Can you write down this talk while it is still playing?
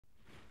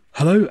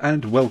Hello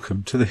and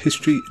welcome to the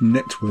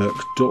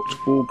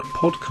HistoryNetwork.org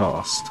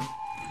podcast.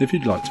 If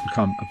you'd like to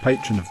become a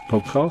patron of the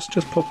podcast,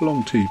 just pop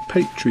along to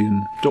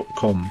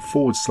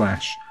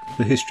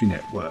patreon.com/The History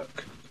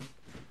Network.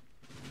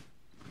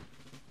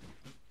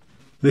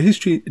 The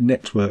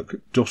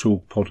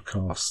HistoryNetwork.org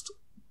podcast,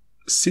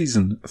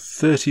 Season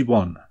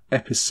 31,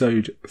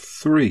 Episode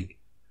 3,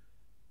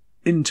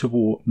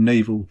 Interwar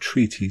Naval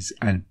Treaties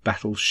and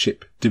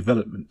Battleship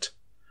Development.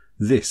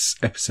 This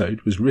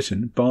episode was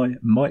written by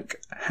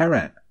Mike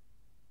Harran.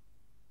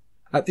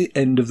 At the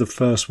end of the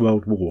First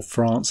World War,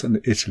 France and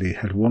Italy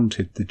had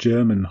wanted the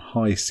German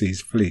high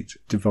seas fleet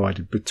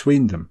divided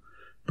between them.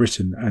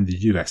 Britain and the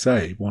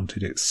USA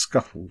wanted it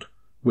scuttled,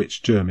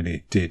 which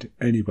Germany did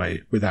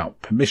anyway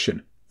without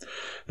permission.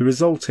 The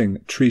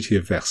resulting Treaty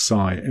of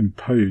Versailles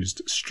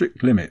imposed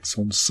strict limits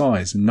on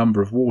size and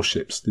number of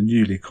warships the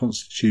newly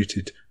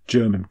constituted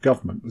German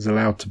government was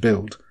allowed to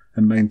build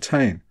and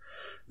maintain.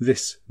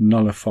 This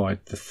nullified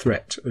the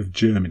threat of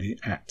Germany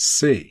at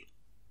sea.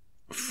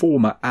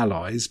 Former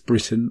allies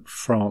Britain,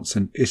 France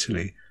and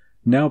Italy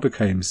now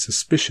became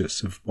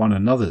suspicious of one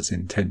another's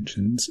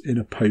intentions in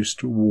a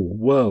post-war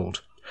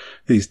world.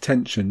 These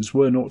tensions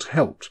were not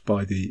helped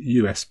by the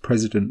US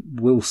President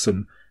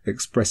Wilson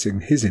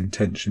expressing his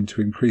intention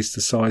to increase the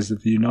size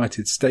of the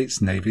United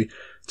States Navy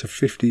to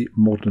 50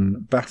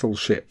 modern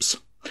battleships.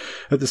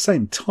 At the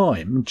same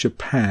time,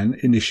 Japan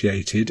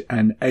initiated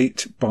an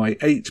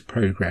 8x8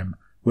 program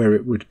where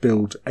it would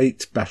build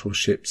 8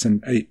 battleships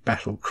and 8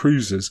 battle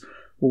cruisers,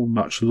 all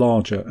much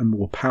larger and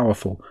more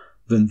powerful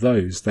than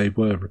those they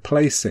were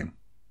replacing.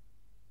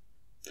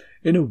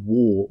 In a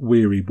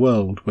war-weary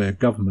world where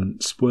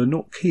governments were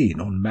not keen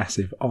on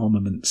massive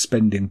armament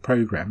spending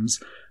programs,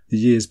 the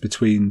years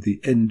between the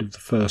end of the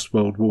First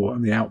World War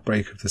and the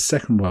outbreak of the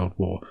Second World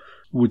War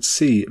would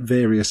see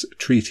various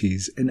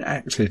treaties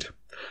enacted.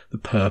 The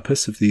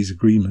purpose of these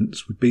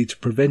agreements would be to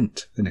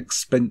prevent an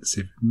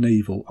expensive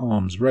naval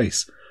arms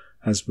race,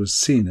 as was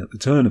seen at the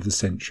turn of the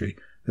century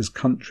as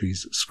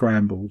countries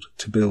scrambled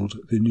to build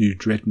the new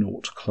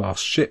dreadnought-class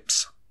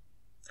ships.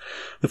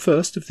 The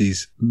first of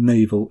these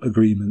naval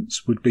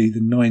agreements would be the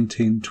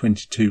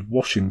 1922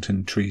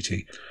 Washington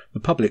Treaty.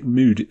 The public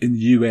mood in the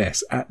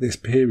US at this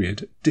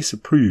period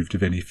disapproved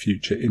of any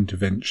future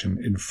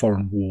intervention in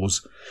foreign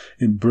wars.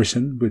 In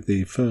Britain, with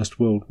the First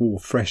World War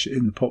fresh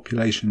in the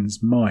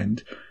population's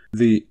mind,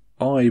 the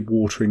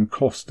eye-watering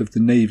cost of the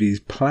Navy's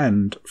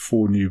planned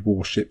 4 new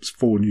warships,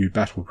 4 new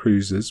battle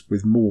cruisers,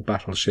 with more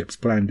battleships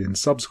planned in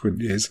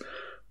subsequent years,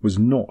 was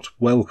not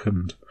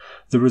welcomed.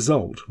 The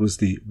result was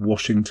the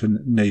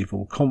Washington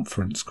Naval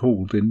Conference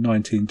called in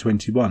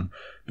 1921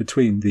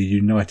 between the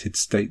United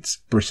States,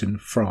 Britain,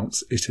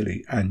 France,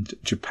 Italy and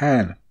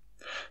Japan.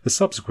 The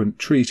subsequent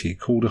treaty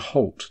called a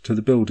halt to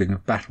the building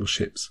of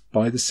battleships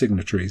by the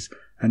signatories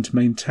and to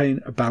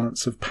maintain a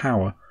balance of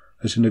power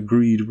at an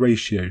agreed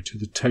ratio to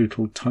the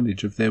total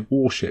tonnage of their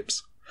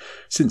warships.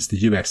 Since the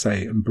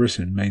USA and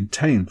Britain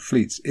maintained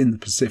fleets in the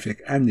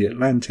Pacific and the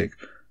Atlantic,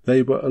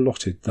 they were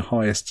allotted the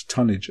highest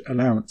tonnage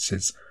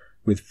allowances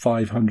with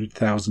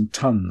 500,000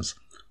 tons.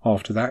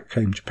 After that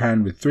came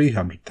Japan with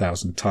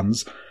 300,000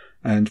 tons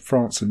and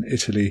France and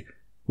Italy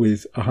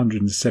with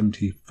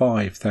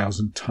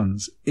 175,000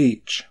 tons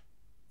each.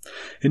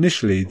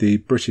 Initially, the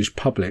British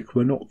public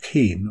were not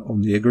keen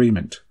on the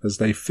agreement, as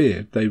they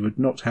feared they would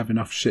not have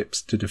enough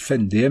ships to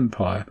defend the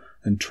empire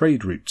and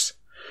trade routes.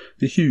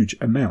 The huge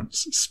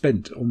amounts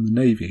spent on the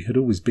navy had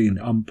always been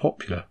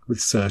unpopular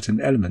with certain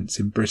elements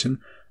in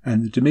Britain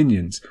and the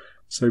Dominions,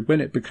 so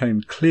when it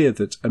became clear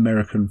that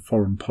American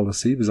foreign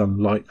policy was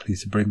unlikely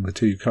to bring the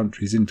two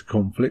countries into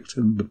conflict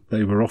and that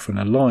they were often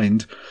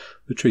aligned,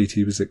 the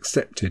treaty was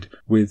accepted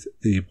with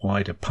the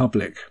wider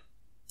public.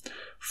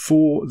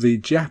 For the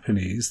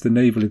Japanese, the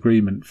naval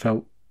agreement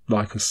felt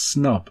like a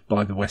snub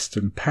by the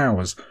Western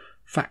powers.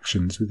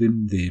 Factions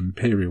within the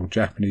Imperial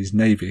Japanese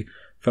Navy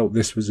felt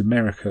this was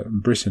America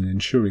and Britain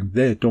ensuring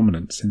their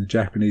dominance in the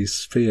Japanese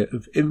sphere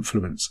of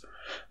influence,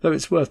 though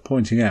it's worth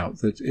pointing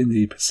out that in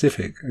the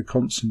Pacific a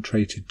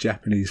concentrated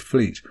Japanese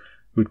fleet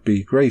would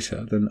be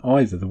greater than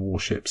either the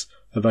warships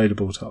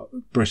available to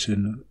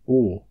Britain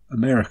or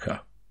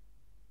America.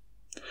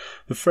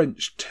 The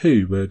French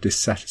too were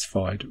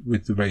dissatisfied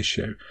with the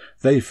ratio.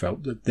 They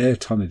felt that their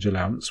tonnage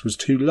allowance was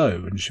too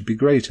low and should be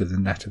greater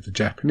than that of the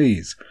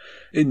Japanese.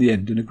 In the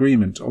end, an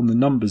agreement on the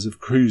numbers of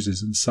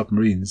cruisers and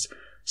submarines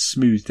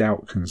smoothed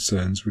out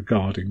concerns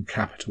regarding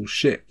capital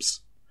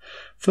ships.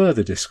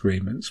 Further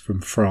disagreements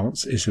from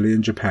France, Italy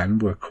and Japan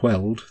were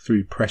quelled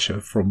through pressure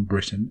from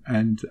Britain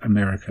and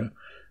America,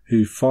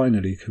 who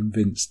finally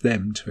convinced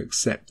them to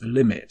accept the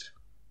limit.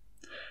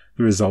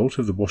 The result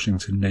of the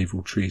Washington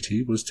Naval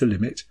Treaty was to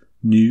limit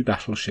new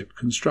battleship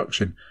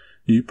construction.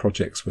 New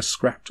projects were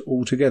scrapped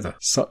altogether,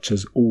 such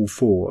as all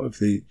 4 of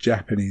the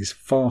Japanese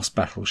fast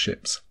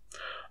battleships.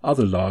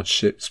 Other large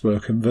ships were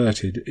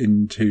converted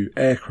into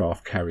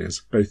aircraft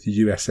carriers. Both the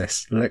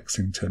USS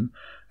Lexington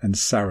and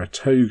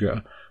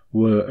Saratoga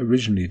were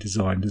originally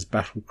designed as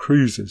battle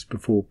cruisers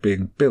before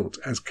being built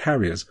as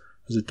carriers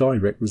as a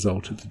direct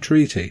result of the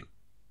treaty.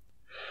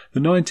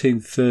 The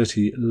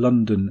 1930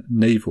 London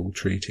Naval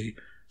Treaty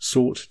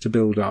sought to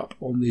build up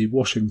on the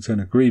Washington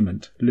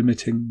Agreement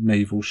limiting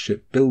naval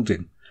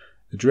shipbuilding,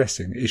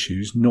 addressing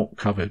issues not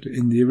covered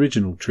in the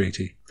original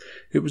treaty.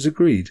 It was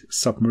agreed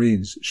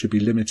submarines should be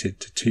limited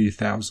to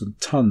 2,000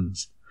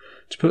 tons.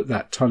 To put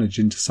that tonnage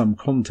into some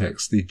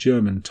context, the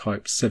German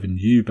Type 7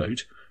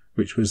 U-boat,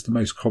 which was the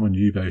most common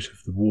U-boat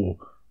of the war,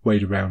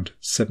 weighed around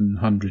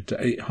 700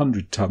 to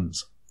 800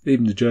 tons.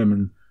 Even the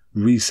German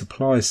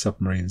resupply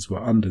submarines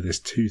were under this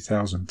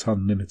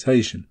 2,000-ton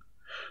limitation.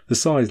 The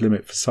size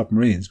limit for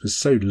submarines was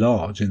so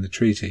large in the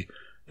treaty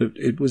that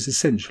it was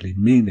essentially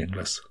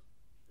meaningless.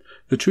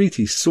 The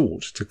treaty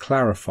sought to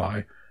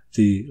clarify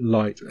the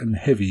light and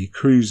heavy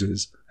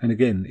cruisers, and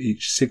again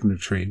each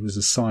signatory was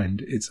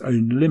assigned its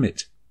own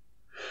limit.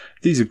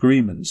 These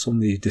agreements on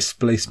the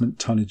displacement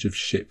tonnage of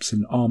ships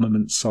and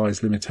armament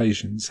size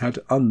limitations had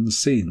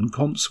unseen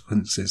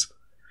consequences.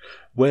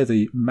 Where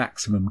the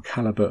maximum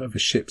calibre of a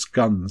ship's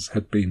guns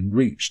had been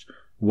reached,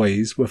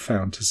 ways were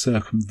found to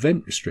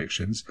circumvent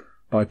restrictions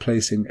by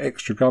placing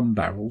extra gun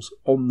barrels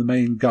on the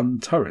main gun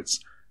turrets,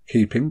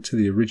 keeping to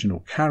the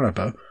original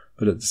calibre,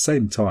 but at the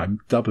same time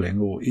doubling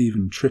or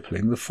even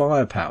tripling the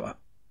firepower.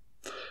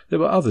 There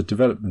were other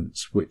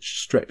developments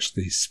which stretched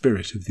the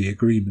spirit of the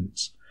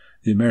agreements.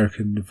 The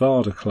American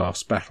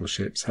Nevada-class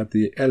battleships had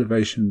the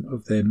elevation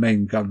of their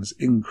main guns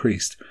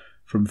increased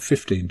from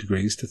 15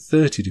 degrees to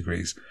 30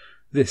 degrees.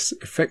 This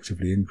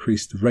effectively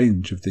increased the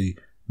range of the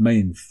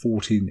main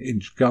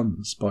 14-inch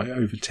guns by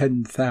over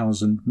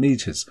 10,000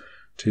 metres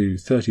to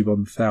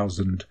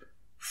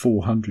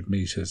 31,400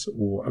 metres,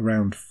 or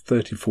around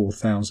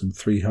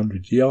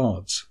 34,300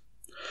 yards.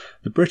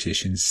 The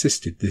British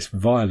insisted this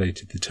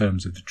violated the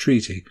terms of the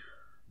treaty.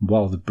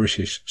 While the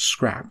British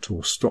scrapped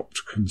or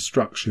stopped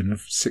construction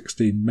of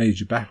 16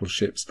 major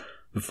battleships,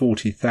 the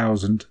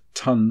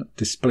 40,000-ton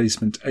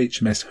displacement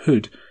HMS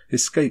Hood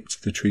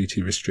escaped the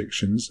treaty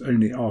restrictions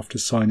only after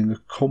signing a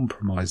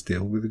compromise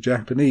deal with the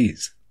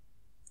Japanese.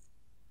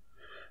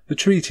 The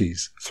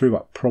treaties threw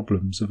up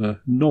problems of a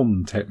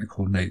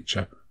non-technical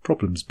nature,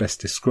 problems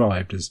best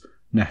described as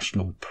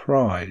national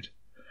pride.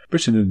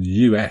 Britain and the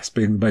US,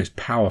 being the most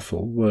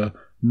powerful, were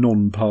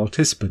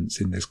non-participants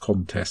in this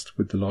contest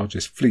with the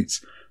largest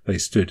fleets. They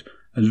stood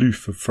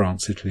aloof of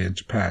France, Italy and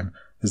Japan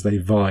as they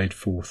vied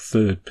for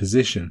third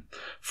position.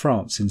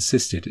 France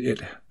insisted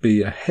it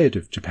be ahead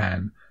of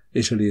Japan.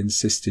 Italy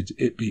insisted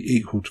it be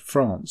equal to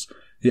France,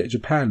 yet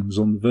Japan was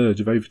on the verge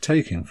of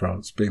overtaking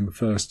France, being the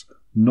first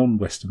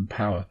non-Western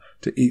power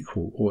to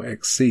equal or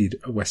exceed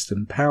a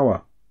Western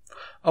power.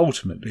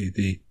 Ultimately,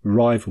 the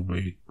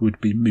rivalry would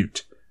be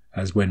moot,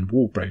 as when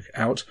war broke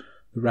out,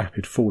 the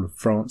rapid fall of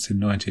France in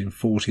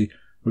 1940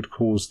 would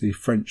cause the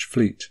French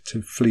fleet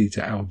to flee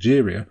to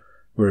Algeria,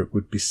 where it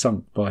would be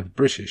sunk by the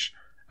British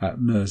at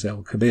Mers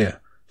el-Kabir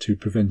to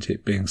prevent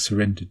it being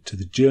surrendered to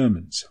the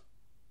Germans.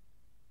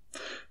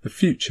 The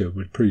future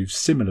would prove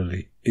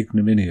similarly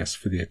ignominious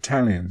for the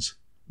Italians.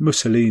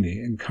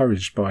 Mussolini,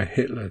 encouraged by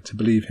Hitler to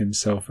believe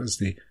himself as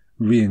the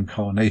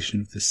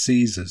reincarnation of the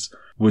Caesars,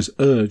 was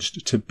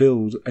urged to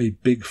build a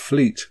big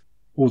fleet.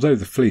 Although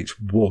the fleet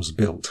was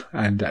built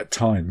and at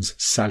times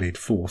sallied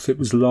forth, it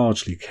was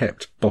largely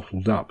kept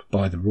bottled up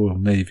by the Royal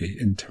Navy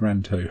in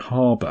Taranto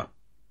harbour.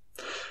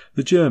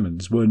 The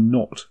Germans were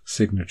not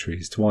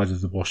signatories to either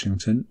the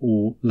Washington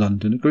or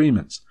London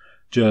agreements.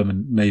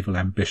 German naval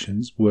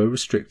ambitions were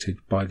restricted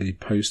by the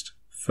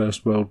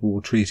post-First World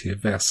War Treaty of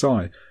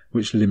Versailles,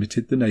 which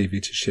limited the navy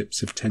to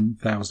ships of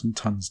 10,000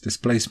 tons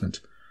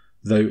displacement,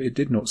 though it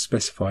did not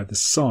specify the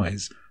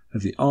size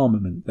of the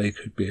armament they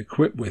could be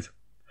equipped with.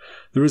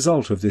 The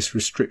result of this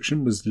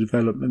restriction was the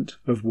development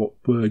of what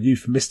were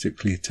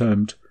euphemistically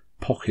termed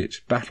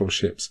pocket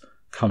battleships,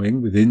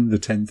 coming within the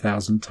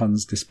 10,000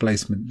 tons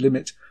displacement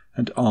limit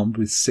and armed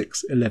with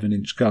 6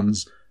 11-inch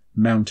guns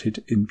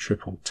mounted in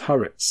triple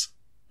turrets.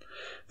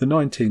 The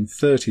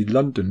 1930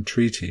 London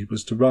Treaty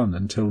was to run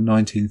until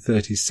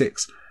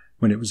 1936,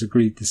 when it was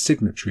agreed the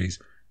signatories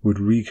would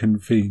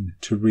reconvene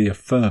to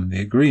reaffirm the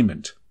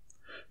agreement.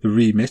 The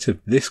remit of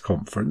this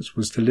conference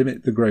was to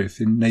limit the growth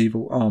in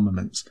naval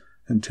armaments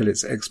until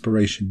its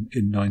expiration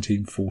in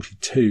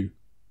 1942.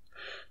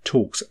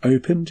 Talks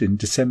opened in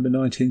December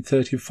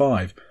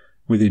 1935.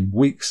 Within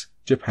weeks,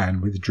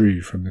 Japan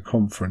withdrew from the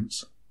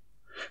conference.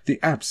 The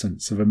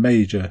absence of a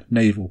major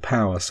naval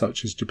power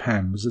such as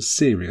Japan was a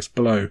serious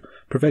blow,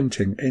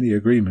 preventing any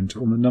agreement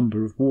on the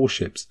number of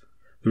warships.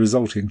 The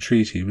resulting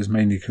treaty was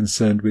mainly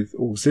concerned with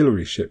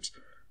auxiliary ships,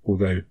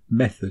 although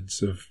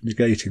methods of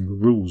negating the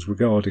rules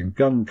regarding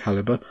gun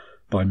calibre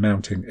by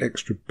mounting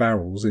extra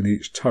barrels in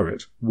each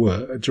turret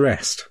were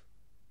addressed.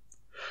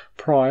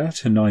 Prior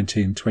to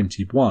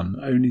 1921,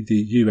 only the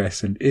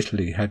US and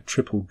Italy had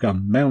triple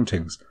gun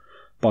mountings.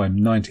 By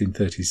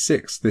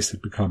 1936, this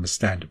had become a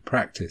standard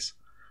practice.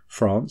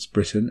 France,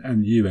 Britain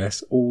and the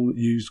US all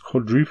used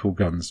quadruple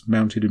guns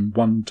mounted in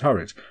one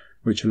turret,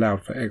 which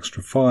allowed for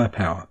extra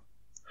firepower.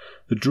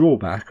 The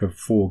drawback of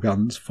 4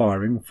 guns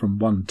firing from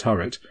one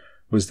turret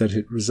was that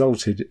it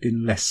resulted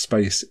in less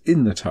space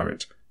in the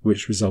turret,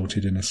 which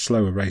resulted in a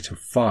slower rate of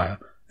fire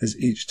as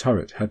each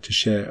turret had to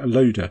share a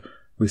loader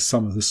with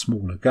some of the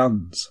smaller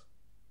guns.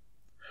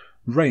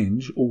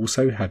 Range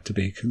also had to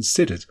be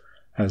considered,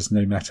 as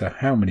no matter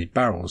how many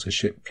barrels a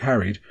ship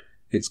carried,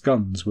 its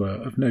guns were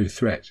of no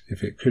threat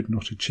if it could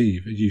not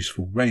achieve a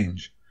useful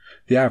range,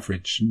 the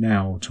average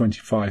now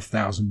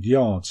 25,000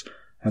 yards,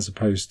 as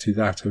opposed to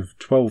that of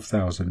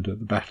 12,000 at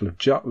the Battle of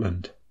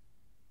Jutland.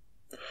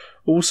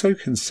 Also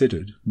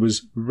considered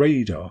was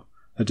radar,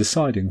 a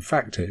deciding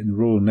factor in the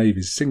Royal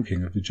Navy's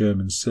sinking of the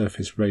German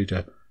surface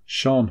raider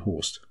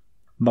Scharnhorst.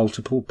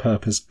 Multiple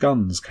purpose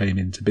guns came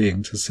into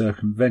being to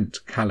circumvent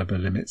calibre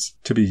limits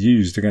to be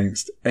used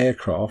against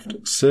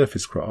aircraft,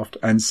 surface craft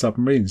and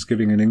submarines,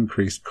 giving an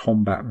increased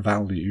combat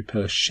value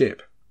per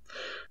ship.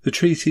 The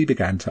treaty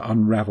began to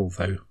unravel,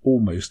 though,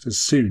 almost as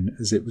soon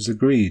as it was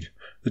agreed.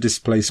 The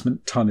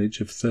displacement tonnage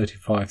of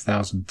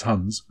 35,000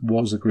 tons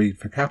was agreed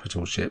for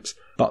capital ships,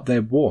 but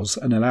there was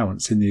an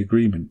allowance in the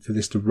agreement for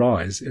this to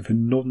rise if a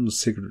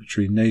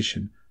non-signatory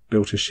nation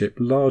built a ship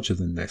larger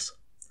than this.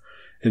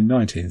 In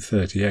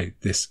 1938,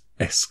 this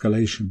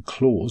escalation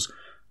clause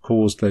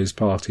caused those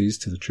parties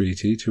to the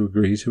treaty to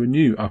agree to a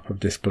new upper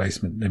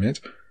displacement limit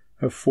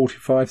of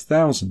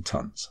 45,000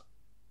 tons.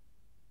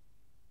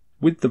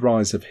 With the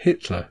rise of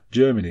Hitler,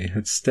 Germany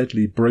had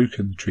steadily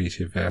broken the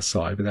Treaty of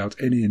Versailles without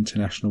any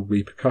international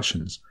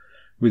repercussions,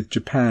 with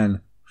Japan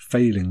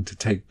failing to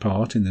take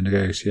part in the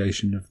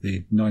negotiation of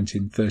the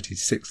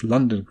 1936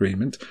 London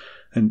Agreement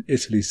and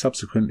Italy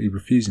subsequently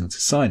refusing to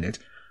sign it.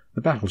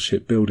 The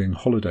battleship building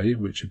holiday,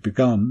 which had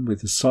begun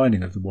with the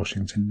signing of the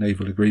Washington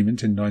Naval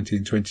Agreement in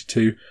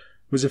 1922,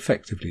 was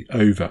effectively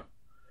over.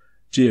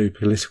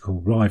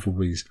 Geopolitical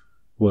rivalries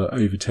were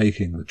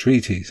overtaking the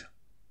treaties.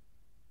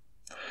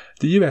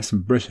 The US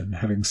and Britain,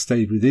 having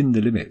stayed within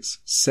the limits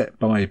set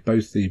by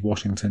both the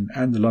Washington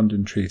and the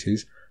London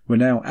treaties, were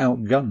now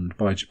outgunned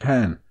by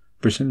Japan,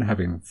 Britain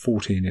having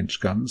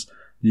 14-inch guns,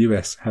 the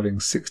US having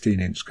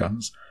 16-inch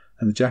guns,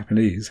 and the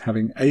Japanese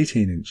having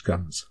 18-inch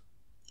guns.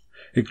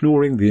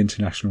 Ignoring the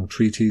international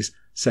treaties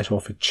set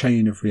off a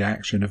chain of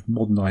reaction of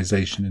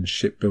modernisation and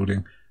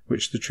shipbuilding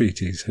which the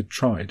treaties had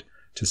tried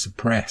to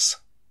suppress.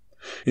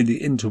 In the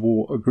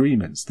interwar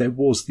agreements there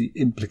was the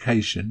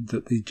implication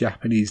that the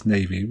Japanese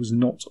Navy was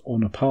not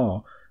on a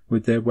par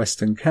with their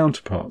Western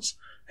counterparts,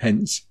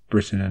 hence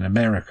Britain and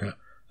America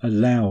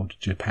allowed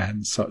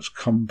Japan such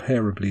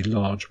comparably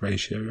large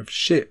ratio of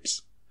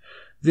ships.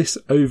 This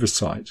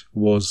oversight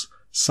was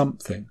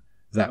something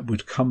that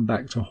would come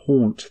back to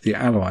haunt the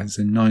Allies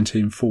in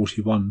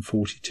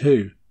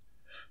 1941-42.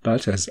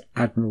 But as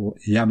Admiral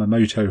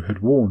Yamamoto had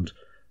warned,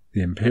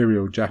 the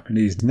Imperial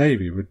Japanese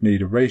Navy would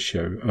need a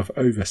ratio of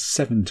over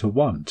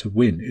 7-1 to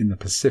win in the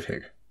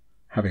Pacific.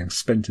 Having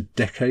spent a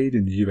decade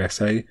in the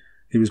USA,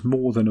 he was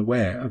more than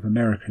aware of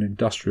American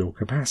industrial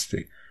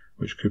capacity,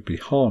 which could be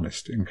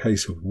harnessed in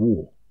case of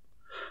war.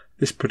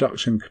 This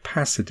production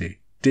capacity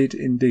did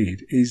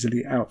indeed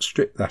easily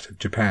outstrip that of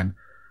Japan,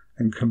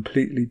 and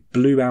completely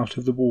blew out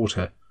of the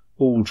water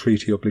all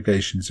treaty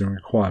obligations and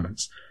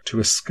requirements to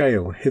a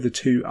scale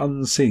hitherto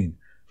unseen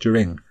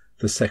during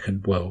the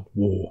Second World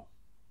War.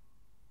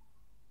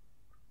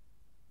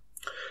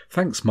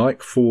 Thanks,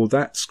 Mike, for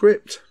that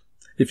script.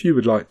 If you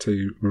would like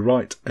to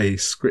write a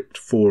script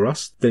for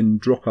us, then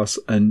drop us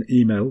an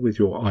email with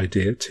your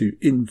idea to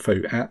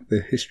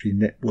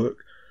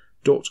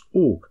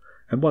info@thehistorynetwork.org.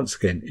 And once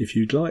again, if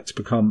you'd like to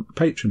become a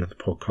patron of the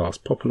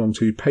podcast, pop along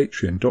to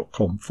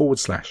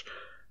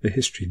patreon.com/The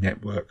History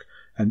Network,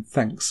 and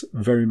thanks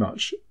very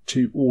much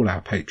to all our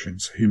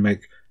patrons who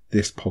make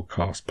this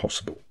podcast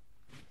possible.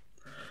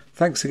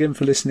 Thanks again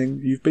for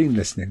listening. You've been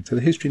listening to the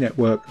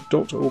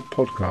HistoryNetwork.org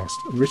podcast,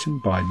 written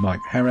by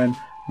Mike Harran,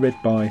 read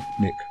by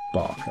Nick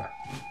Barker.